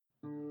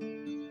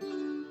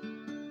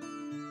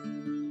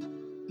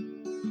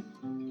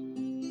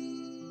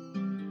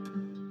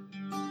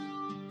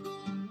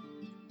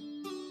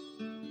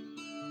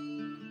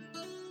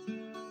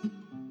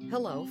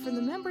Hello from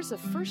the members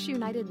of First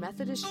United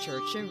Methodist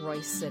Church in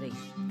Royse City.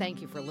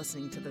 Thank you for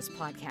listening to this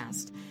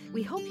podcast.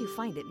 We hope you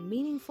find it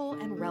meaningful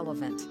and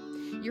relevant.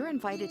 You're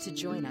invited to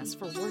join us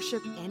for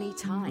worship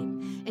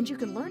anytime, and you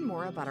can learn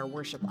more about our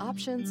worship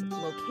options,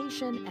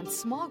 location, and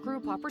small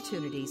group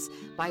opportunities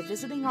by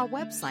visiting our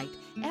website,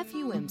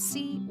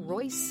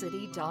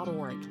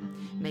 fumcroysecity.org.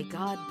 May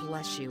God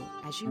bless you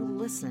as you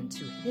listen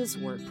to His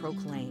Word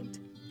proclaimed.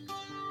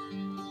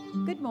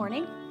 Good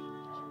morning.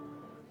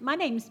 My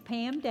name's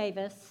Pam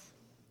Davis.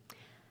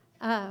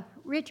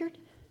 Richard,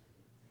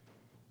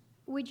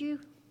 would you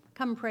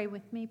come pray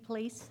with me,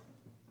 please,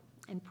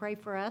 and pray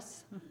for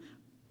us?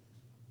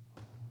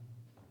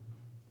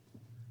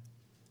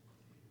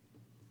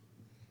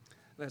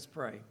 Let's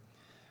pray.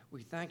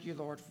 We thank you,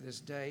 Lord, for this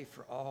day,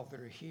 for all that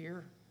are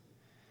here.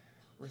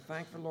 We're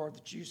thankful, Lord,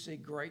 that you see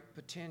great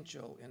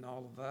potential in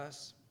all of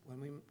us. When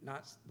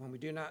we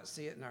do not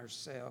see it in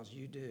ourselves,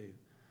 you do.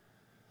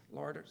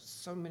 Lord,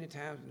 so many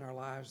times in our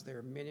lives there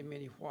are many,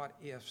 many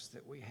what-ifs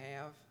that we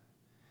have.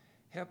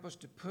 Help us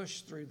to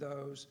push through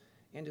those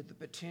into the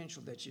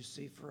potential that you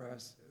see for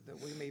us,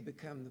 that we may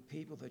become the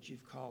people that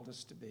you've called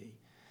us to be.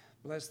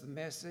 Bless the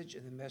message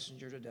and the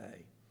messenger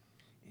today.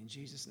 In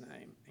Jesus'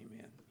 name,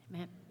 amen.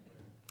 Amen.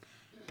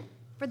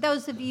 For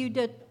those of you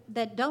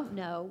that don't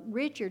know,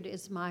 Richard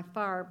is my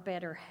far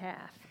better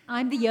half.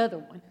 I'm the other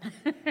one.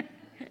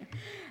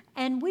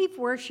 And we've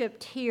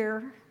worshiped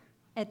here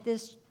at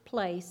this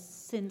place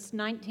since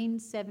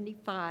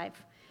 1975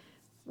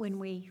 when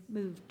we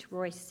moved to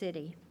Royse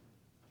City.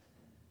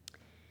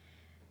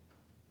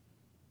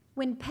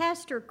 When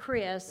Pastor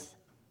Chris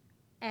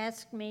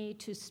asked me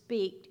to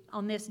speak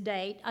on this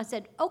date, I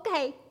said,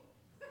 okay,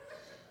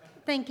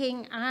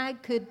 thinking I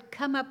could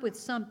come up with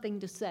something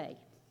to say.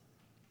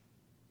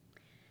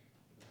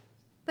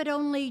 But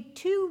only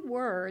 2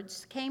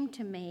 words came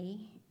to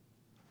me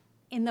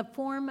in the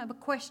form of a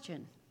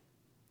question.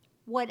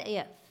 What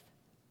if?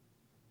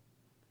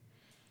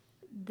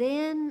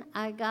 Then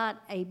I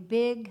got a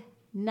big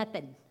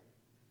nothing.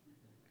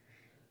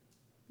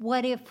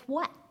 What if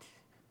what?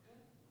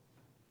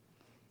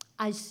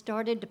 I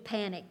started to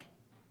panic.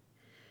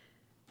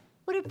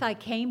 What if I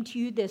came to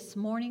you this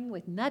morning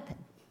with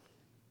nothing?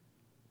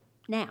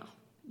 Now,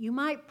 you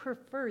might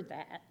prefer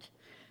that,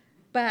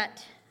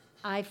 but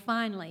I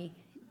finally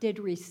did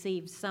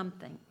receive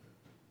something.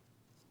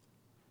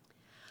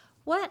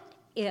 What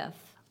if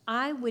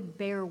I would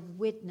bear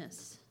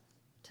witness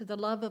to the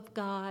love of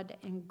God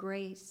and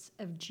grace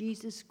of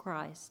Jesus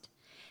Christ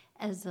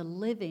as a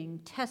living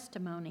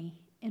testimony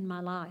in my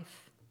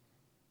life?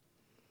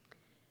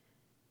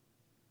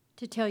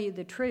 To tell you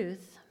the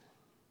truth,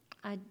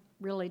 I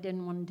really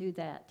didn't want to do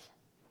that.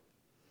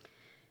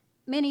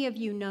 Many of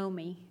you know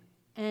me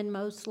and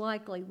most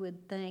likely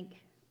would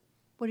think,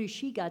 what has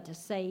she got to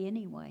say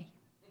anyway?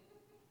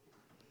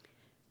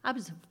 I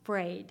was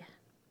afraid.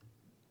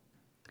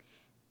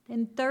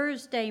 Then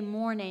Thursday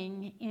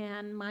morning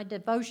in my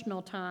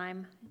devotional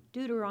time,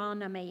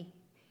 Deuteronomy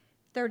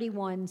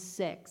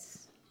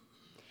 31:6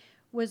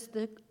 was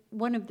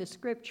one of the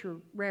scripture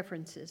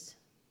references.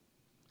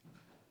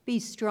 Be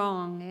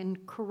strong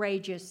and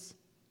courageous.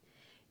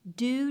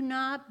 Do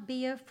not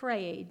be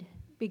afraid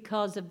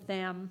because of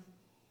them.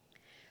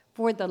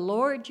 For the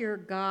Lord your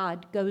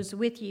God goes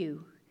with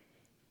you,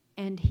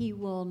 and he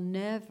will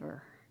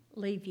never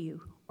leave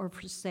you or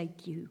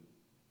forsake you.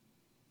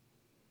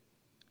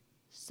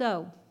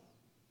 So,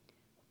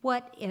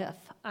 what if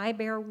I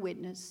bear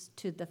witness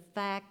to the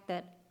fact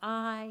that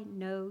I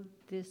know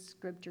this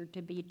scripture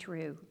to be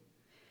true?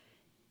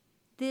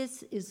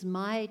 This is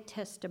my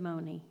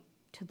testimony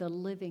to the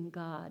living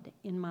God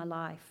in my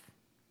life.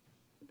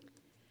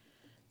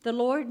 The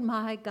Lord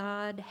my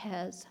God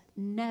has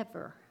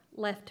never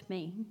left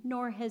me,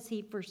 nor has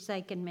he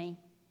forsaken me.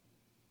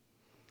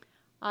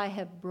 I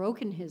have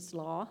broken his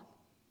law,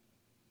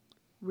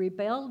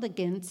 rebelled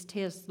against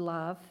his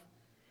love,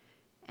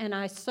 and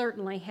I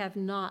certainly have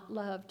not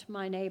loved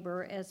my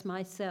neighbor as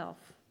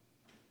myself.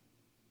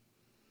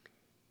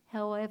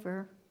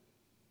 However,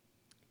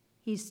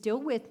 he's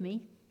still with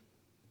me.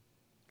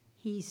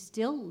 He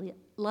still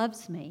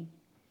loves me,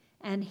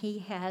 and he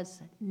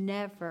has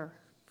never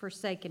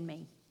forsaken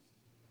me.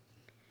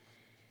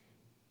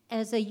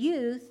 As a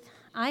youth,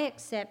 I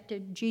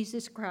accepted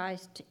Jesus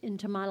Christ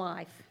into my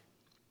life.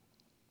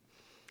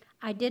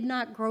 I did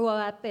not grow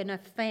up in a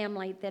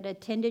family that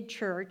attended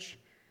church,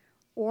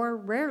 or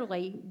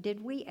rarely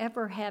did we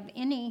ever have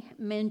any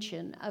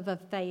mention of a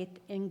faith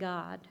in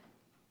God.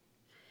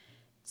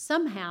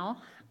 Somehow,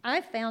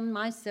 I found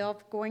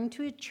myself going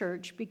to a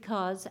church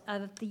because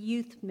of the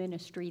youth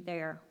ministry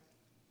there.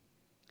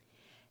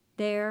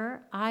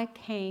 There, I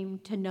came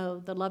to know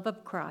the love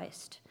of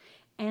Christ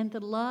and the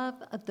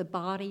love of the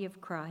body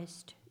of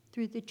Christ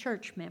through the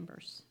church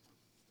members.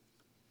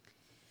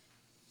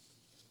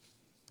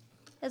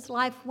 As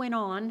life went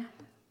on,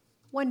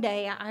 one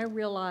day I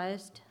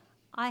realized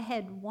I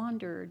had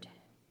wandered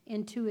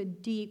into a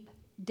deep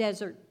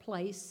desert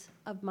place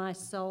of my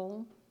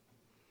soul.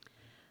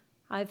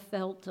 I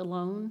felt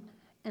alone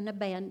and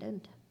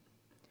abandoned.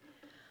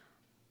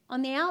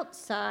 On the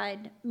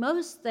outside,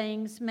 most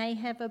things may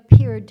have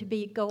appeared to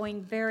be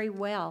going very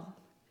well,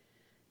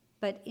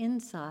 but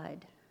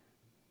inside,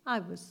 I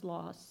was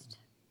lost.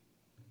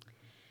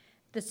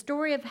 The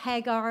story of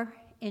Hagar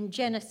in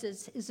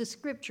Genesis is a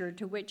scripture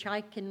to which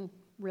I can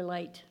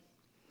relate.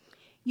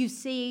 You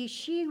see,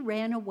 she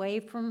ran away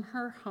from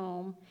her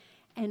home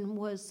and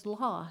was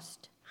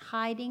lost,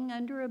 hiding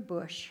under a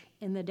bush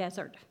in the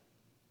desert.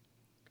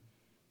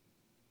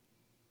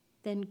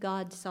 Then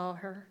God saw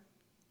her,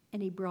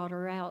 and he brought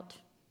her out.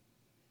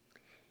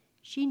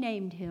 She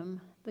named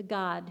him the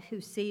God who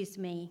sees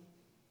me.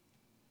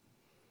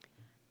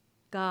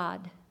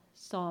 God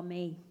saw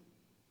me.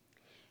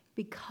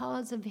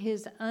 Because of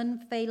his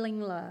unfailing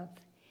love,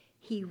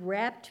 he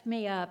wrapped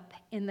me up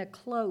in the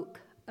cloak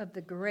of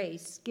the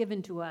grace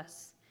given to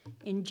us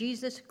in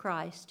Jesus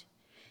Christ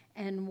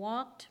and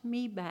walked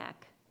me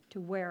back to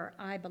where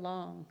I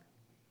belong,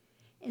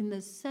 in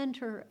the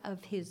center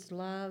of his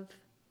love,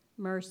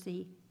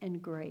 mercy, and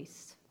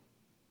grace.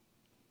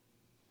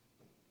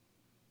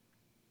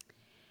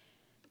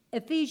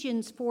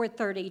 Ephesians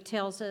 4:30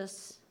 tells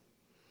us,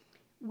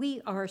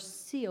 we are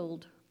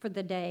sealed for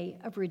the day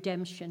of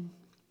redemption.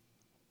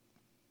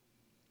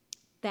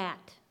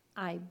 That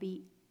I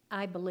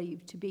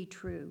believe to be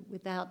true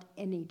without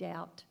any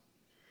doubt.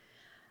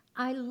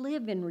 I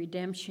live in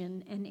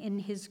redemption and in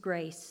his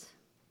grace.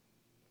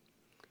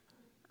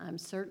 I'm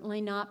certainly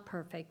not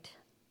perfect,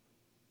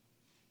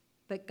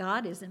 but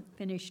God isn't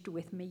finished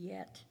with me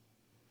yet.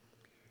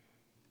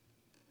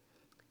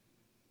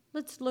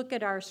 Let's look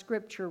at our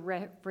scripture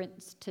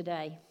reference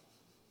today.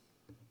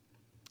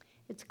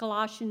 It's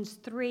Colossians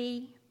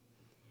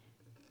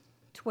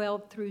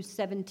 3:12 through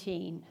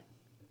 17.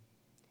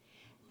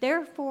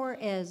 Therefore,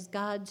 as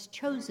God's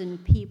chosen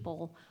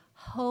people,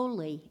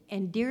 holy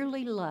and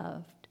dearly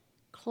loved,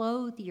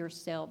 clothe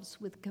yourselves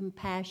with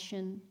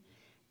compassion,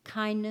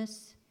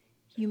 kindness,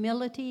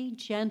 humility,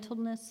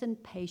 gentleness,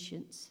 and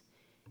patience.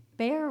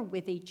 Bear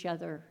with each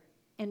other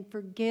and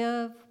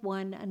forgive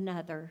one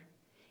another.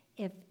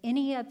 If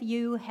any of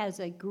you has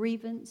a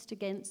grievance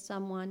against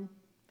someone,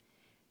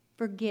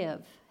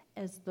 forgive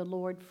as the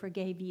Lord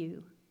forgave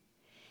you.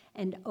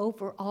 And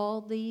over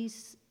all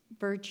these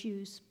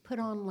virtues, put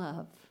on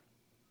love,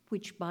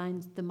 which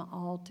binds them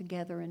all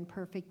together in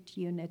perfect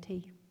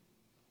unity.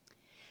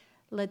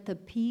 Let the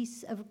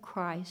peace of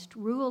Christ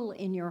rule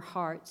in your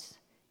hearts,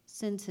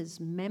 since as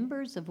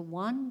members of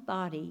one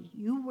body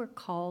you were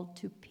called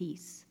to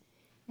peace,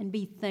 and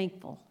be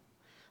thankful.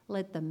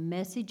 Let the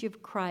message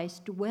of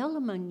Christ dwell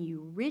among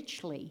you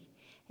richly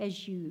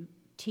as you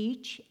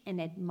teach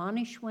and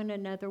admonish one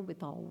another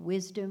with all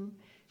wisdom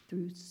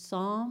through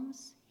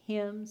psalms,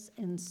 hymns,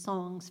 and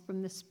songs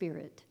from the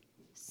Spirit,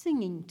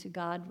 singing to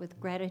God with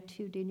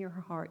gratitude in your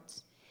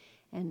hearts.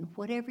 And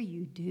whatever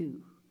you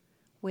do,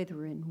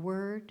 whether in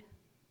word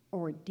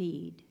or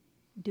deed,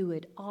 do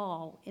it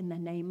all in the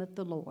name of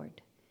the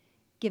Lord,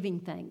 giving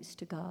thanks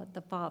to God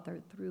the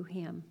Father through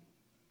him.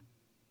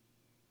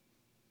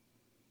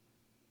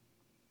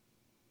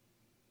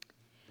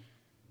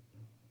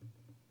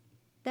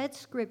 That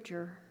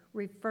scripture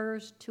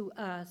refers to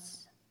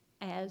us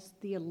as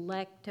the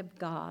elect of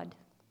God.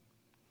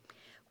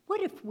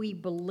 What if we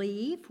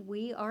believe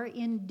we are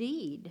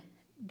indeed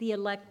the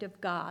elect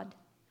of God,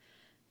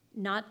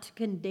 not to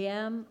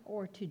condemn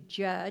or to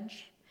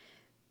judge,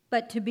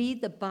 but to be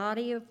the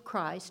body of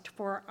Christ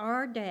for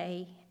our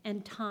day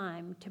and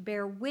time to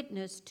bear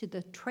witness to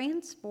the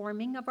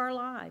transforming of our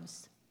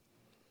lives?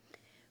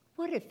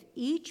 What if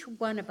each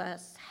one of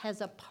us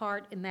has a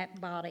part in that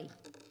body,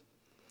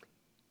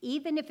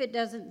 even if it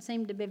doesn't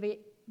seem to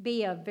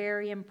be a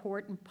very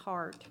important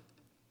part?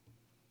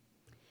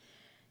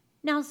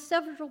 Now,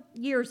 several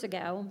years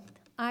ago,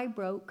 I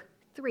broke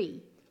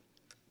 3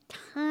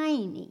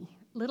 tiny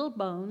little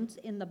bones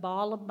in the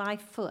ball of my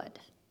foot.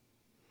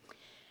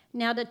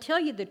 Now, to tell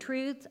you the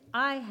truth,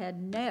 I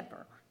had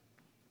never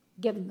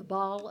given the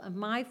ball of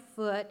my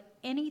foot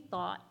any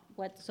thought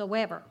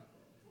whatsoever.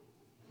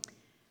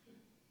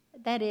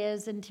 That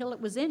is, until it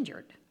was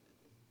injured.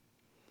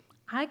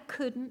 I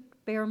couldn't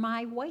bear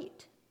my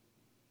weight,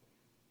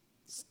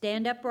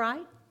 stand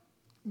upright,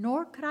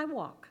 nor could I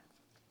walk.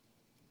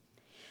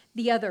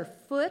 The other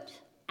foot,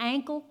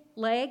 ankle,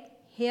 leg,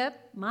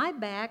 hip, my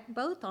back,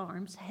 both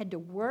arms had to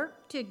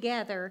work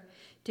together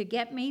to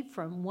get me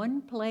from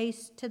one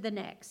place to the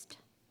next.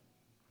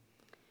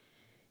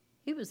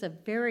 It was a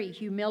very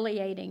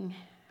humiliating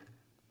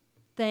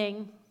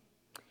thing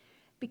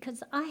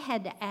because I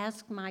had to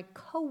ask my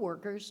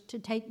coworkers to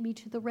take me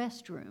to the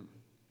restroom.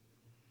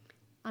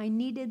 I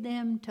needed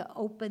them to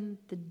open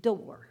the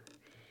door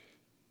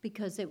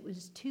because it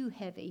was too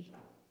heavy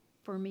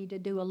for me to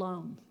do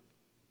alone.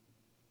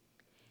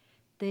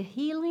 The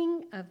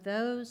healing of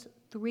those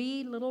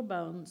 3 little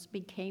bones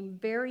became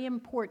very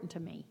important to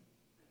me.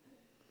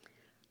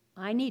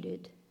 I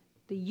needed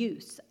the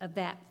use of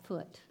that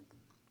foot.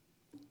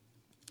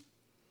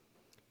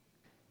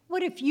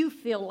 What if you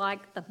feel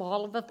like the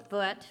ball of a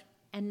foot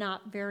and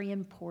not very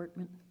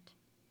important?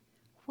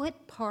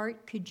 What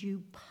part could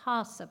you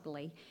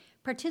possibly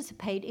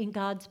participate in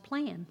God's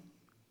plan.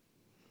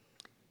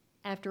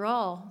 After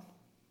all,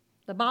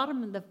 the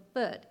bottom of the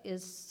foot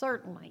is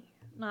certainly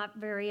not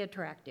very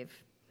attractive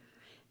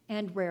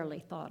and rarely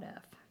thought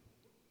of.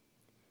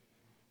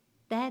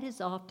 That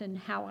is often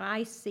how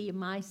I see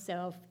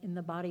myself in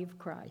the body of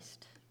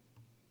Christ.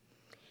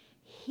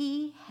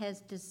 He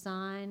has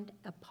designed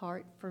a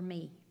part for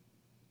me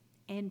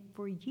and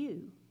for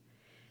you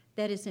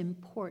that is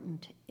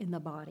important in the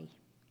body.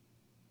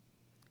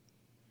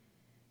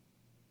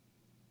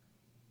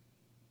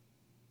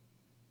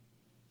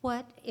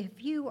 What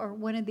if you are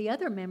one of the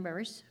other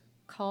members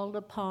called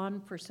upon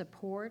for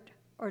support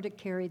or to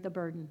carry the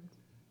burden?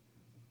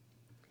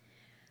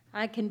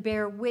 I can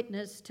bear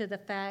witness to the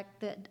fact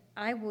that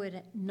I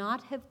would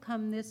not have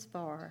come this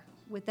far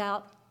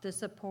without the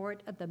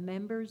support of the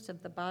members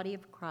of the body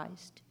of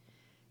Christ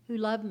who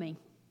love me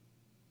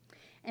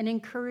and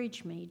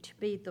encourage me to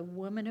be the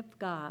woman of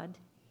God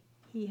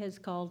He has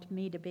called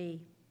me to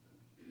be.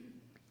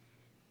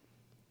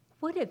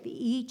 What if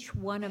each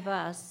one of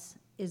us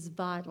is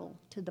vital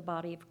to the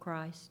body of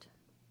Christ?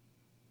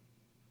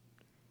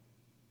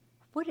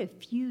 What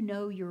if you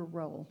know your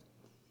role?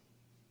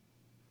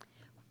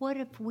 What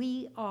if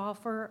we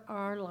offer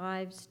our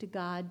lives to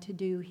God to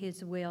do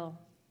His will?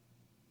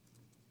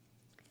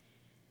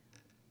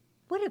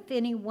 What if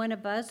any one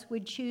of us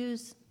would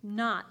choose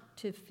not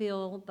to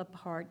fill the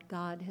part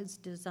God has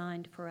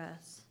designed for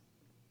us?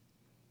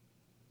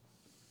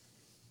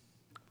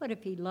 What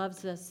if He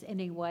loves us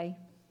anyway?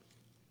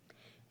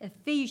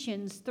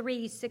 Ephesians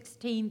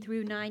 3:16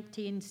 through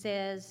 19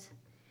 says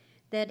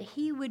that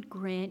He would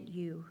grant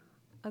you,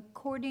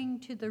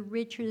 according to the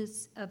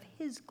riches of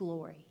His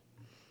glory,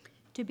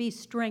 to be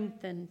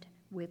strengthened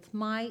with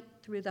might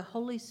through the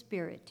Holy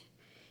Spirit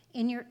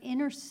in your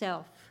inner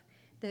self,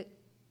 that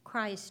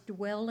Christ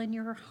dwell in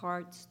your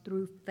hearts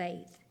through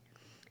faith,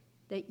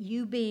 that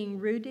you, being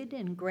rooted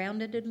and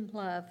grounded in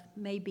love,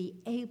 may be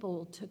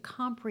able to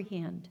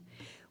comprehend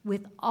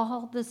with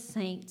all the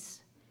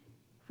saints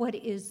what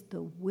is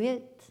the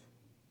width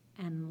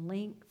and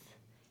length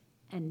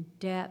and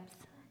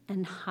depth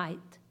and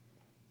height,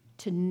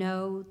 to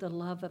know the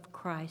love of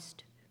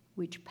Christ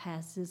which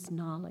passes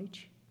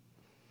knowledge.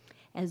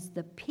 As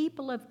the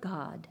people of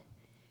God,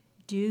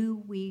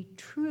 do we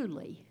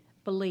truly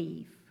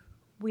believe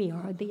we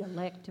are the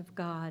elect of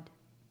God,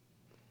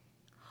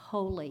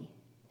 holy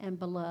and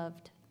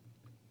beloved?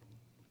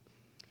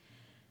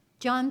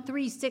 John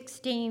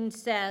 3:16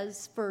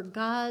 says, "For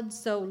God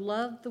so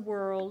loved the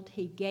world,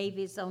 He gave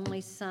His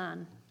only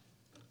Son."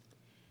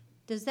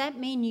 Does that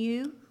mean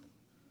you?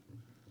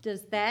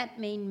 Does that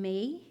mean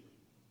me?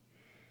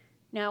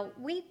 Now,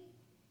 we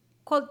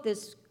quote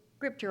this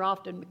scripture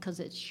often because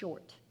it's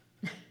short.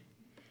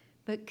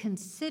 But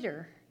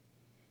consider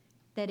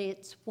that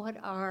it's what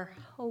our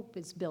hope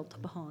is built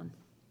upon.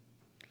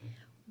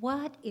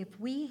 What if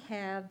we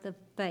have the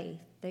faith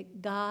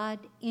that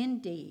God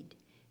indeed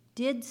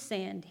did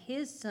send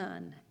His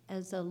Son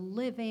as a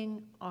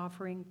living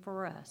offering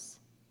for us?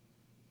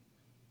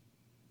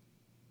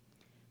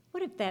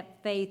 What if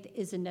that faith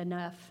isn't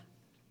enough?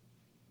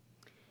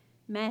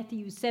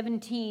 Matthew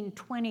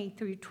 17:20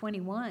 through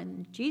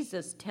 21,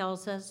 Jesus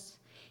tells us,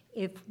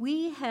 if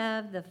we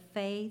have the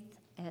faith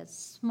as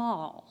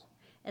small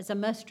as a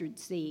mustard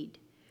seed,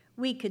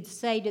 we could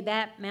say to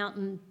that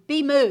mountain,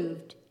 "Be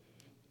moved,"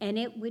 and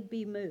it would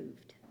be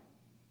moved.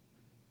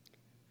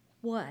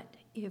 What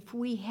if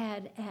we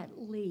had at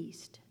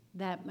least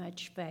that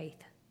much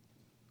faith?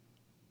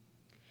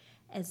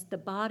 As the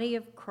body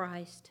of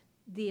Christ,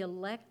 the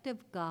elect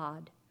of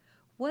God,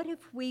 what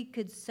if we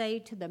could say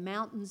to the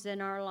mountains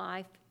in our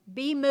life,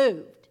 "Be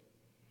moved,"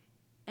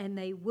 and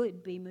they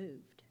would be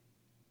moved?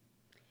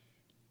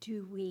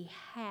 Do we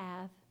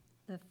have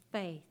the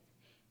faith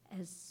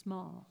as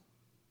small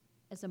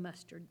as a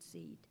mustard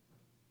seed?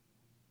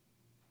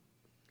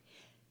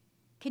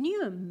 Can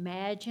you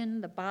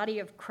imagine the body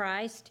of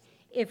Christ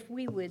if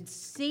we would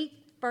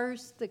seek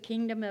first the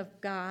kingdom of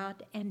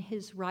God and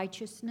His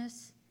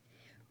righteousness?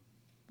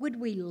 Would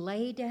we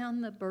lay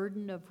down the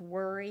burden of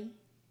worry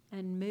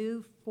and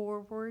move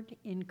forward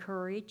in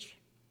courage?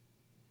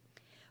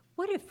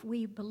 What if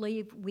we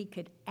believe we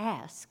could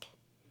ask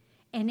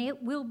and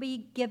it will be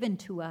given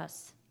to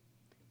us?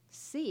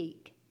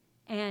 Seek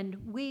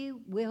and we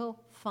will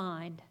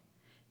find.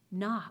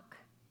 Knock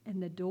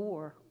and the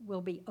door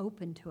will be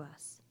open to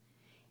us,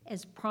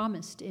 as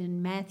promised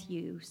in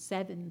Matthew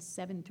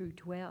 7 through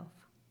 12.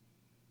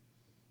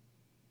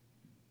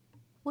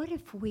 What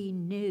if we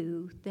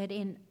knew that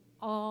in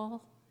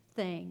all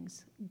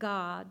things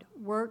God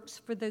works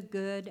for the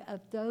good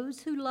of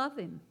those who love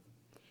Him,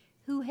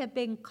 who have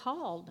been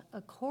called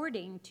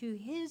according to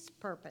His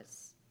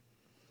purpose?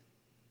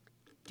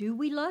 Do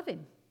we love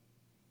Him?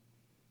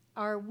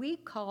 Are we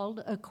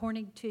called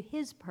according to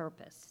His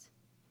purpose?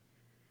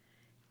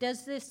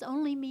 Does this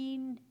only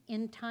mean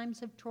in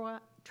times of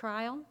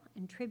trial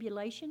and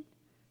tribulation,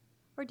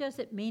 or does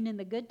it mean in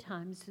the good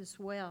times as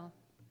well?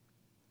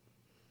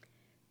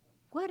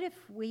 What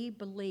if we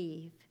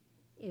believe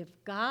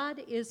if God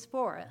is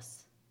for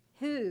us,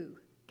 who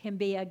can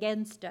be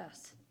against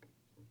us?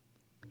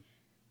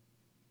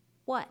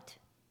 What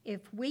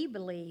if we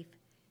believe?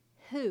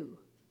 Who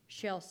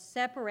shall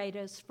separate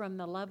us from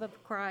the love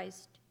of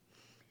Christ?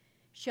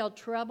 Shall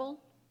trouble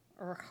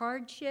or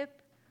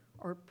hardship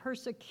or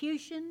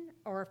persecution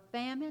or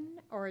famine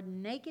or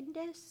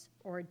nakedness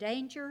or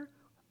danger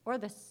or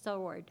the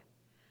sword?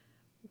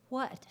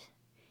 What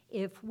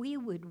if we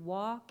would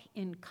walk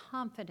in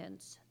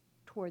confidence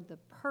toward the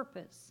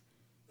purpose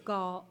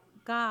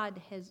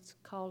God has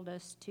called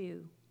us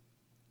to?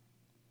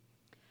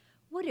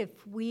 What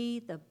if we,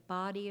 the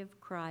body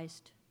of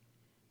Christ,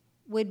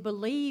 would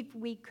believe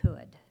we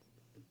could?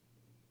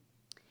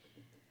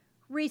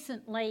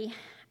 Recently,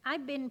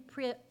 I've been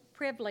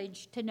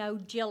privileged to know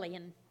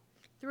Jillian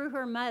through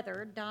her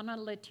mother, Donna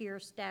Latier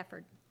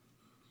Stafford.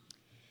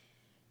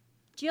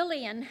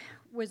 Jillian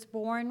was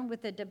born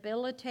with a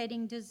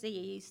debilitating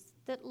disease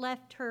that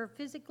left her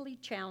physically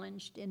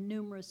challenged in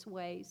numerous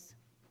ways.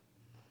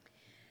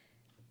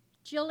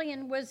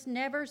 Jillian was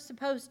never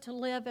supposed to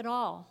live at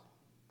all,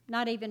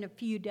 not even a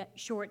few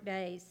short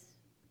days.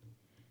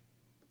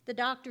 The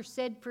doctor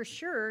said for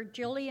sure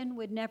Jillian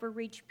would never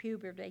reach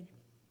puberty.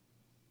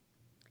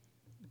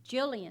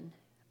 Jillian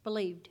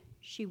believed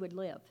she would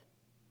live.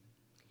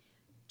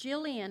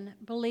 Jillian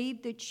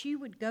believed that she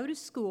would go to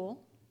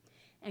school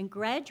and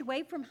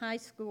graduate from high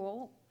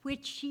school,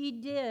 which she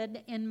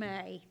did in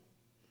May.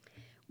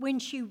 When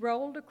she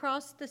rolled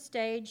across the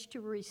stage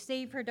to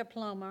receive her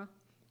diploma,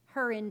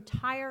 her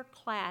entire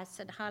class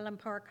at Highland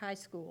Park High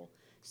School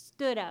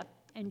stood up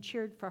and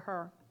cheered for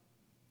her.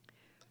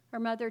 Her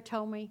mother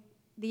told me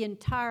the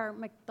entire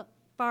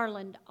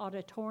McFarland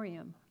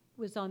Auditorium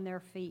was on their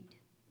feet.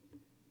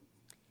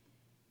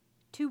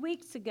 2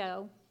 weeks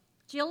ago,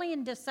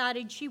 Jillian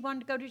decided she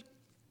wanted to go to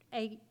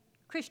a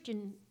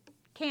Christian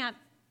camp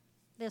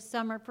this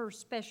summer for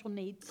special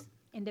needs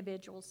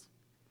individuals.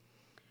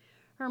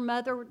 Her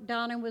mother,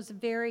 Donna, was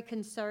very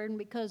concerned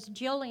because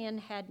Jillian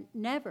had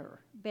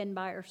never been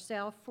by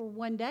herself for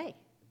one day,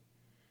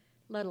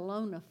 let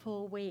alone a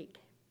full week.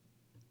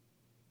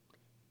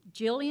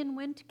 Jillian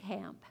went to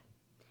camp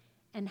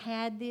and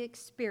had the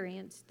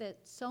experience that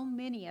so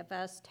many of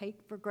us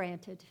take for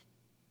granted.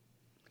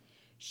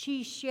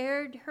 She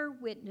shared her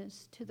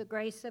witness to the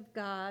grace of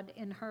God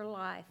in her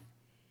life,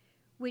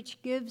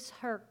 which gives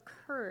her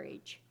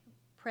courage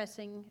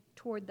pressing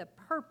toward the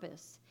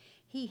purpose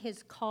He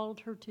has called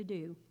her to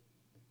do.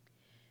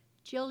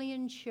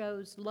 Jillian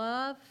shows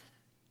love,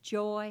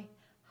 joy,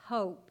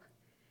 hope,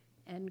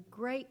 and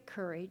great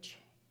courage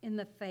in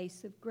the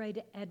face of great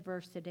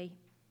adversity.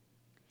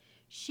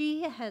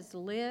 She has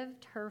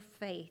lived her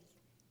faith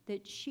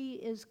that she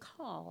is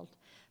called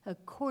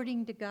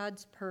according to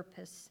God's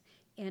purpose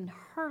in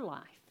her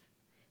life,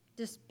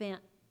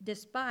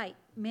 despite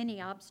many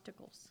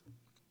obstacles.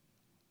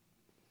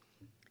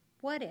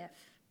 What if,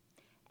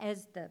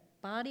 as the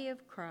body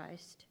of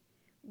Christ,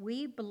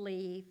 we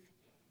believe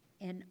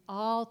in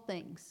all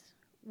things,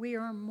 we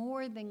are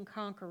more than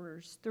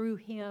conquerors through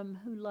Him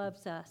who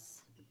loves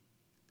us?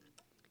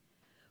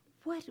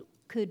 What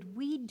could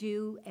we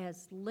do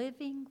as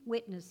living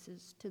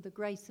witnesses to the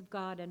grace of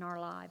God in our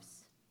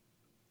lives?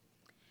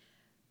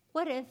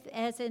 What if,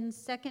 as in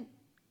 2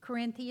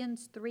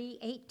 Corinthians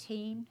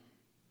 3:18,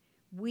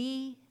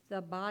 we,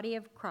 the body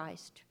of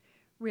Christ,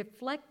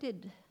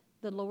 reflected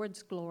the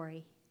Lord's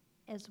glory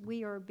as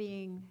we are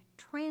being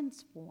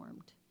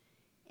transformed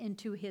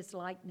into His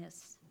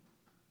likeness?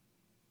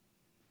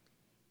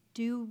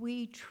 Do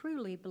we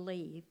truly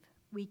believe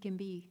we can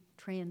be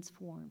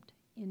transformed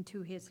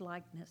into His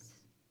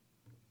likeness?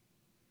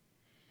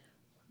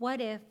 What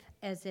if,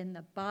 as in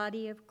the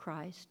body of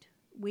Christ,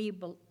 we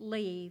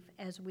believe,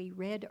 as we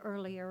read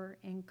earlier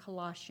in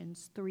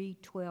Colossians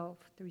 3:12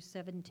 through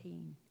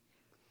 17,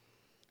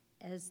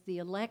 as the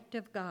elect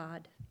of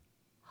God,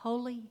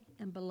 holy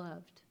and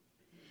beloved,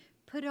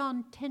 put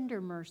on tender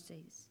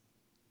mercies,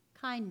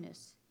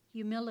 kindness,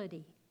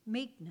 humility,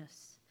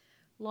 meekness,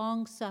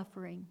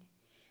 long-suffering,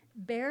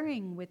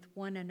 bearing with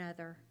one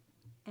another,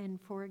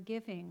 and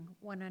forgiving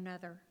one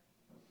another.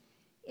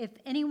 If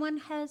anyone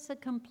has a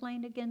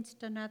complaint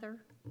against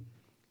another,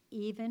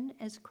 even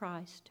as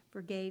Christ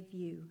forgave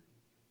you,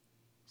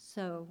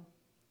 so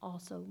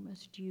also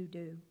must you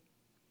do.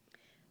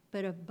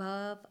 But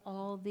above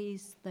all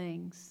these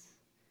things,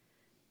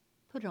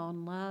 put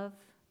on love,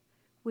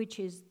 which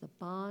is the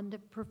bond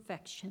of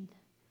perfection,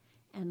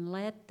 and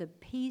let the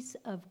peace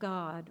of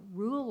God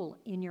rule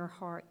in your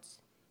hearts,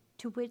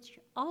 to which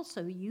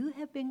also you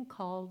have been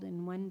called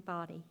in one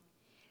body,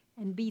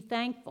 and be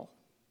thankful.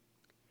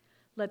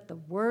 Let the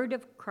word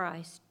of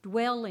Christ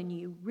dwell in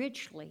you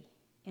richly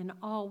in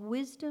all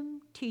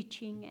wisdom,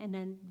 teaching and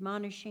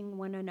admonishing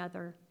one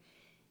another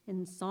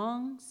in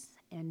songs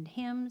and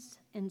hymns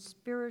and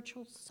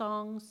spiritual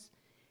songs,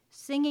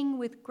 singing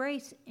with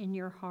grace in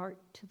your heart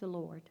to the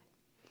Lord.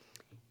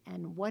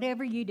 And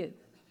whatever you do,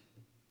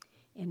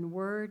 in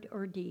word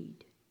or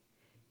deed,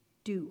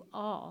 do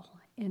all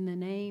in the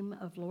name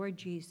of Lord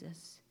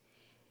Jesus,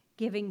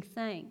 giving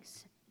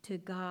thanks to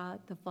God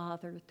the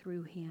Father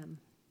through Him.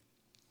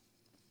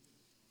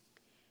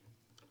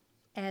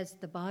 As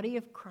the body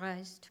of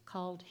Christ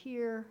called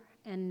here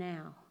and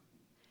now,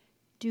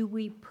 do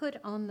we put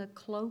on the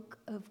cloak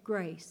of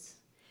grace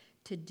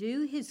to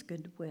do his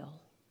good will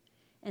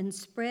and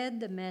spread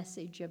the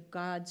message of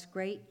God's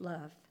great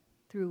love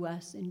through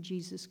us in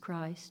Jesus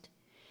Christ?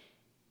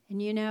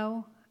 And you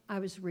know, I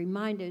was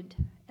reminded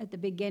at the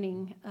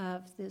beginning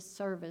of this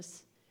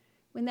service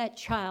when that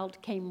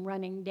child came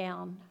running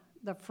down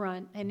the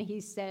front and he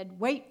said,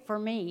 "Wait for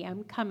me,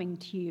 I'm coming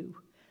to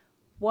you."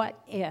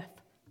 What if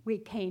we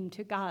came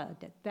to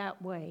God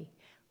that way?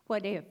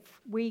 What if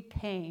we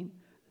came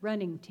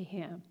running to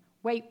him?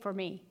 "Wait for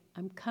me,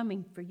 I'm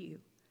coming for you."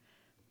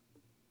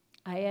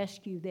 I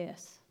ask you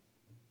this,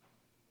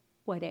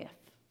 what if?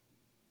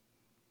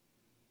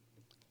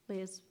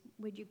 Liz,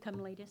 would you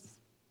come lead us?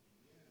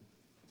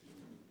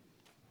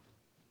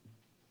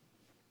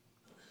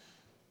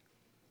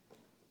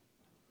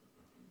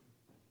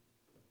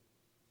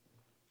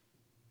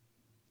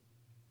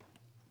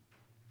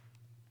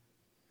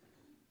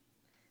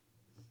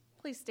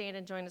 Please stand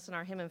and join us in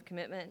our hymn of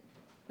commitment,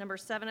 number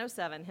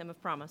 707, Hymn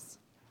of Promise.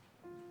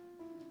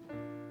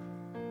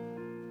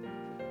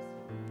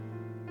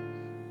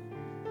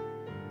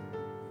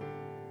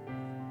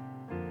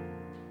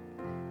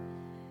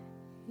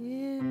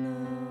 In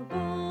the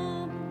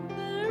balm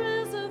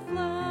there is a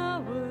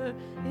flower,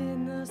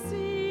 in the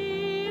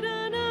seed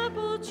an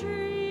apple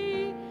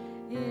tree,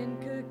 in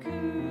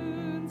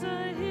cocoons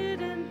a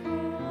hidden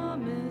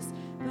promise,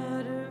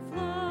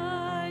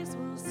 butterflies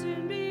will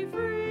soon be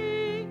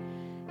free.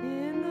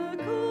 In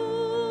the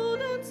cold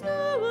and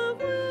snow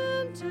of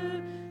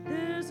winter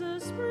there's a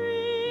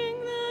spring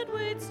that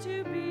waits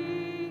to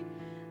be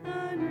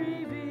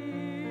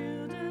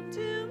unrevealed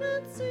until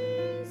its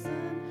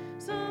season,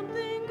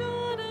 something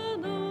God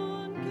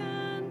alone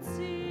can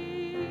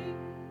see.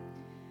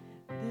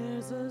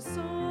 There's a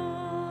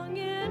song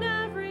in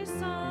every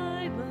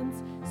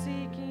silence,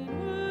 seeking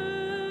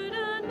word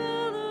and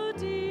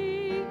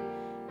melody.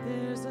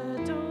 There's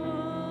a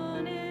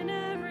dawn in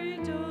every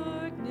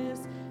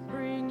darkness,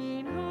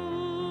 bringing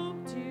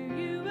hope to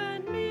you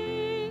and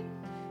me.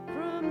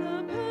 From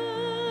the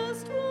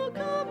past will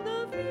come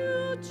the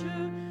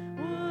future,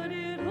 what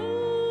it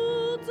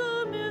holds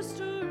a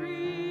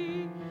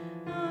mystery,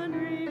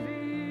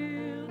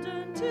 unrevealed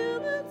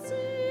until its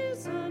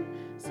season,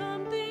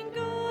 something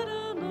God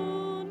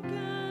alone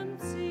can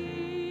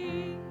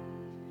see.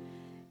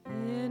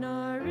 In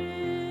our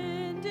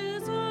end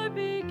is our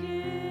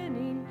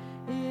beginning,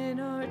 in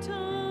our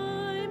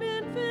time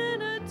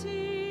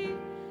infinity.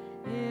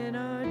 In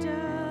our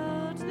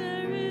doubt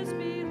there is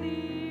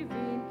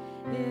believing,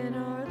 in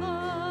our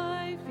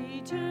life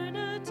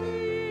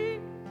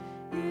eternity.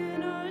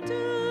 In our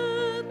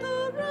death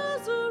the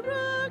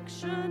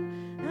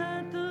resurrection,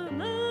 at the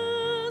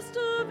last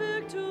a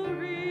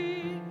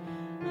victory,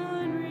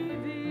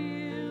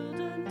 unrevealed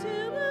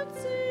until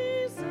its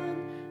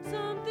season,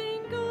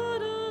 something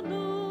God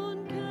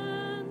alone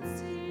can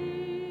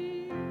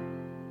see.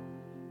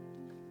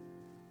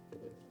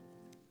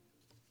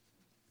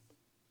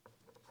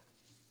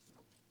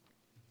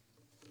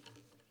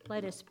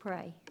 Let us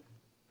pray.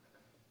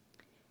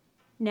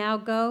 Now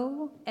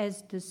go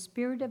as the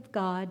Spirit of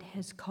God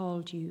has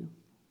called you,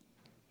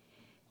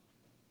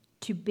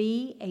 to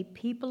be a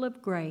people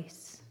of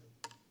grace,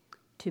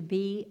 to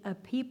be a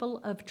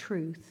people of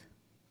truth,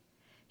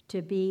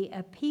 to be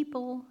a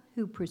people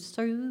who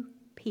pursue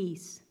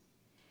peace,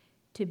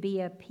 to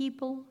be a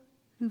people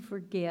who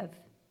forgive,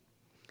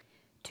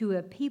 to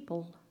a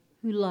people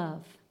who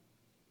love.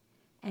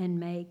 And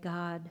may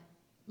God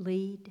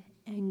lead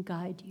and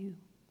guide you.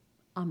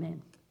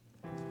 Amen.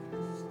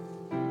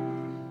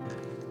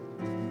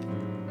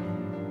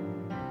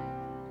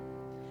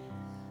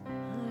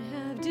 I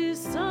have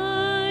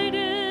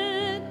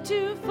decided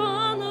to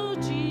follow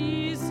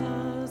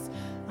Jesus.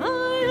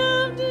 I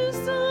have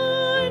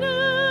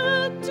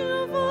decided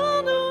to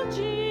follow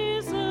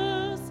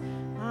Jesus.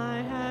 I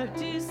have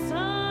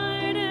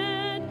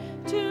decided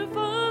to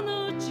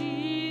follow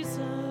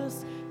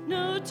Jesus.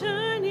 No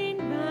turning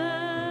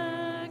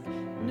back,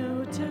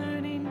 no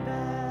turning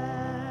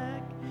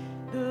back.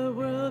 The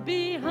world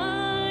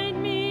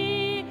behind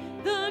me,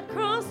 the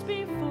cross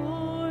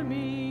before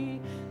me.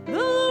 The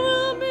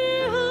world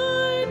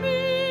behind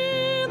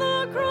me,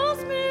 the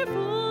cross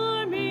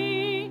before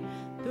me.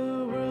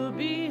 The world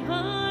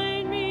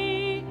behind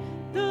me,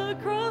 the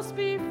cross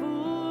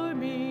before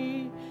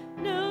me.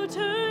 No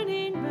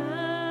turning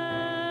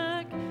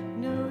back,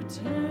 no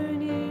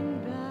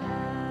turning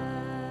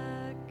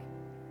back.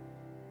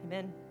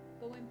 Amen.